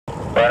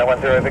Rhino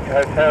 10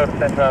 Victor Hotel,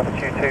 descend to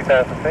altitude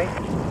 2,000 feet.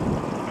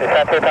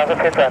 Descend 2,000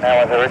 feet, right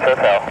now 10 Victor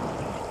Hotel.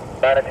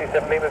 Rhino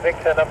 27 Lima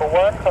Victor, number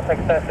 1,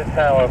 contact Stansted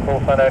Tower, call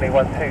sign only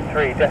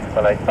 123,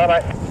 decimal 8, bye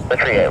bye.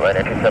 38,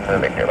 Rhino 27 Lima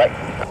Victor, bye.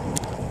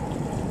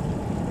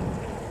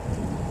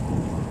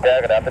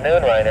 Yeah, good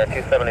afternoon, Rhino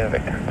 27 Lima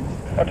Victor.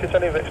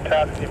 127 Lima Victor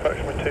Tower, can you approach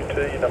me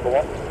 22, number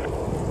 1?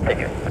 Thank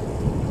you.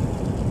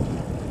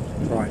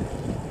 Right.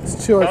 It's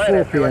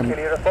 2:04 p.m.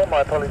 Uniform, my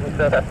apologies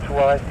sir, that's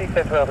twice,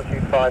 descend to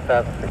altitude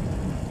 5,000 feet.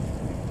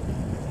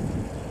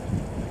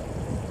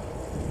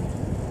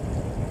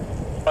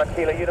 1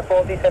 kilo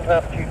uniform, descend to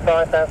altitude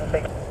 5,000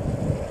 feet.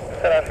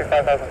 Descend to altitude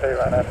 5,000 feet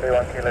right now,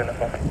 31 kilo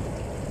uniform.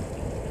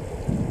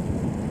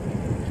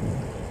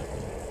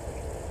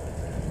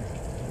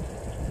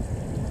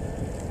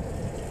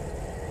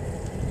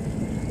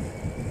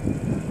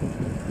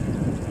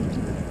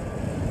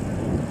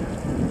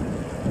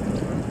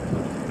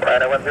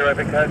 Rhino 10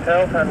 Victor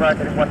Hotel, turn right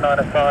heading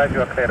 195,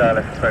 you are cleared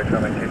ILS approach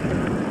runway 22.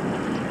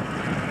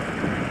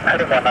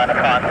 Heading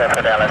 195, clear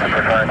for the ILS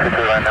approach runway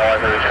 22, right now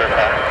 10 Victor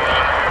Hotel.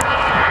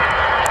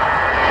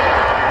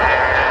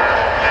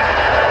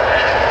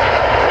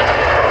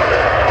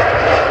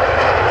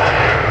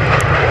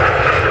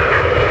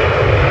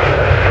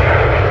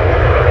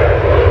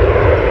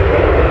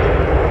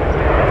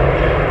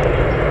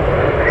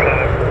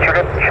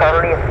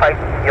 Charlie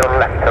 5, your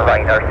left to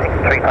right, nursing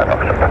 35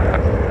 Oxford.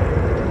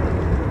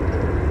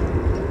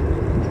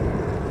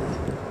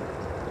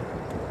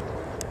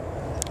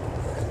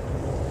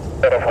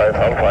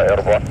 Alpha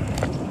Airborne.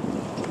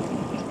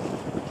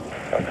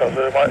 Contact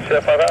Zulu Mike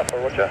CF5 Alpha,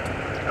 roger.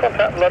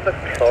 Contact London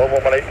Control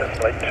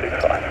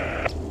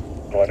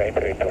 118.825.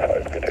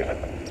 118.25, good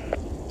evening.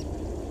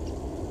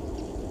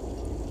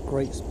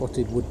 Great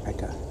spotted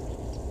woodpecker.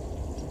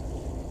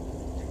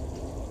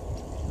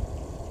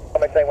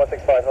 I'm maintain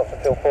 165 knots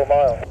until 4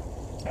 miles.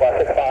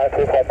 165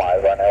 to 4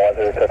 miles right now,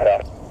 10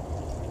 Hotel.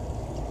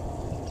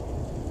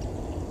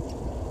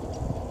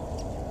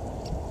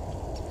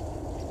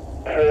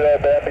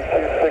 Bambi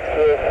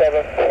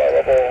 2607,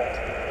 probable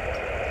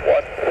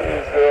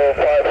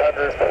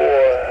 120,500 for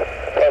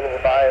level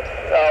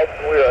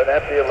 9,000, we are an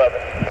empty 11.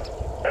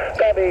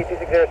 Bambi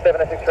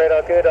 2607, 6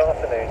 radar, good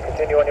afternoon.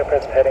 Continue on your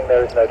present heading,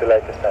 there is no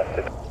delay to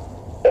Stansted.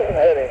 Present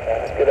heading,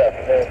 good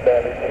afternoon,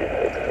 Bambi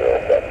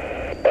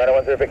 2607.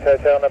 Rhino 10 Victor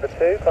Hotel, number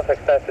 2,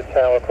 contact Stansted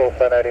Tower, call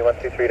sign only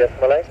 123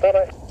 decimal 8, bye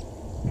bye.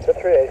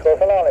 38, call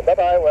for Lally, bye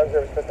bye, 10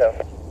 Victor Hotel.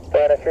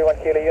 Rhino 31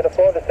 kilo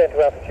uniform, descend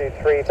to altitude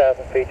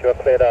 3,000 feet, you are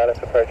cleared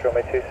ILS approach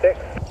runway 26.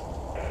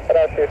 At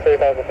altitude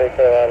 3,000 feet,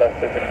 clear ILS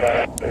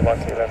 269, 31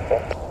 kilo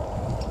uniform.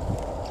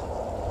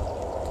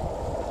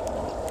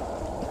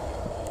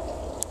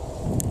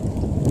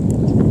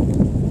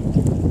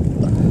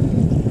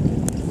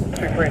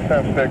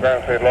 Stansted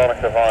ground cleared,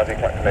 Larnaca via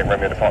deconnecting leg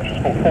Romeo departure,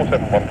 sport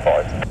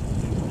 4715.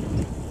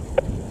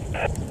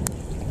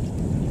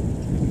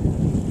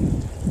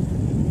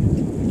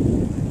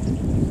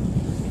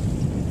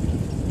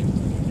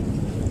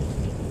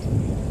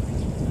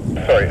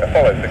 Sorry,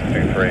 follow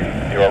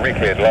 623. You are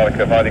re-cleared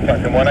Larnaca via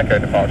deconnecting 1 Echo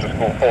departure,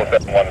 sport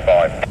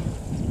 4715.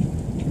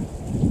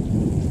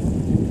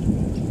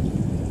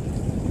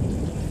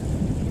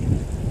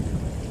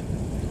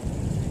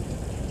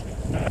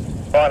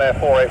 Ryanair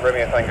 48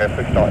 Romeo Tango,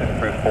 push start is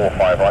approved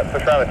 45 right,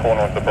 push around the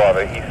corner onto the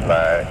Bravo east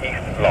line,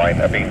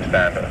 beam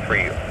stand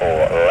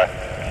 34 left,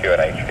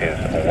 QNH is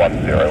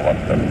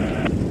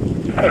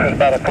 1017. Push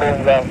about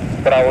approved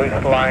Bravo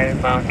east line,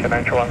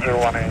 QNH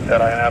 1018,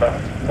 Ryanair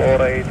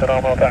 48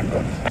 Romeo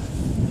Tango.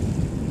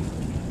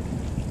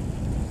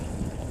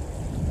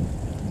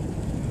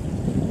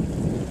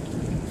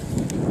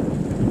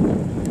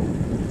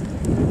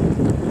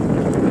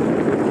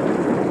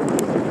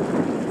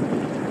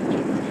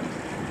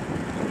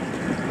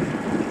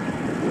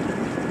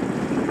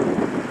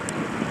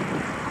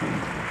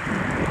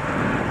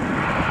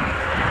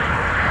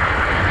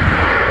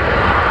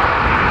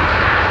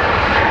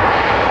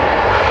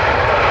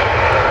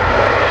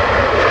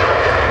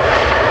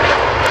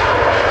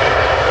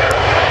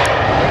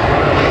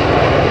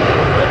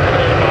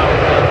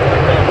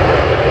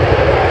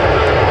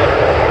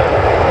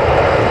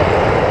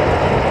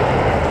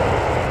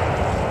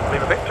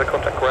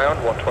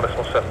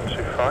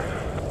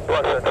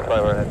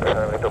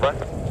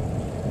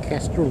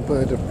 Kestrel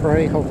bird of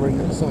prey hovering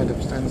at the side of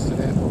Stansted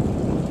Airport.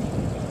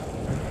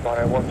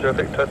 Rhino 10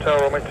 Victor Hotel,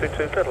 runway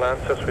 22, good land,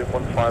 test speed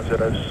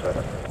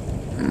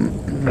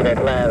 1507. Good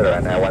land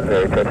right now, 10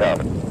 Victor Hotel.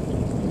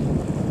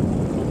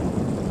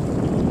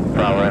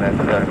 Bravo and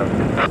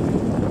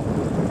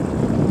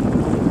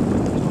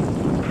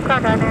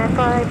Ground Ryanair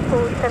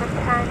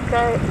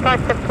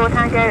 574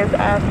 Tango,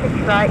 switch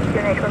right,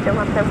 QNH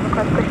 1017,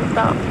 request push and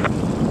start.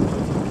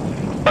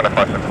 Ryanair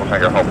 574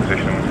 Tango, hold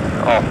position.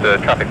 After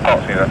traffic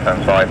parks on the left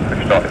hand side,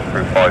 push start is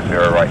through 50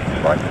 right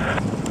east line.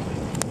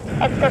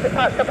 As traffic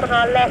parks up on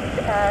our left,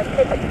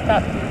 clear push and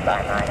start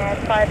by Ryanair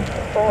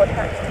 574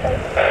 Tango.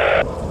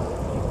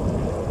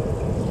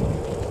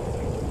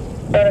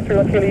 Ryanair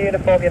 31 kilo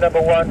uniform, your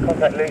number 1,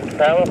 contact Luton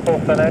Tower, call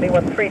sign only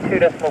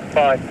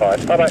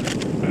 132.55, bye bye.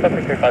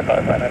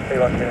 6355, flight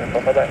 931,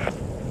 uniform, bye-bye.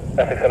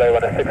 6LA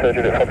 16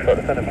 Juliet Foxtrot,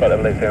 descending flight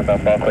level 80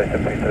 bound Barclay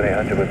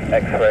 737-800 with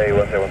X-ray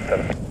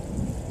 1017.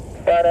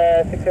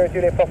 Flight 60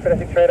 Juliet Foxtrot,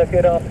 Essex Radar,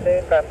 good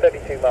afternoon. About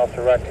 32 miles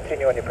to right,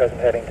 continue on your present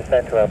heading,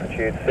 descend to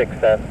altitude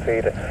 6,000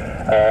 feet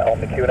on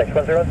the QNH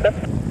 1017.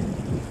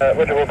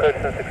 Roger, walk code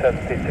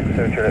 670,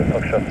 60 Juliet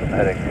Foxtrot,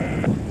 heading.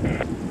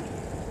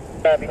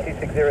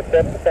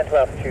 B2607, descend to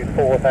altitude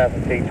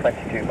 4,000 feet,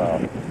 22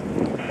 miles.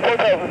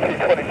 4,000 feet,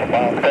 22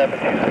 miles,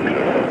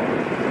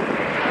 726.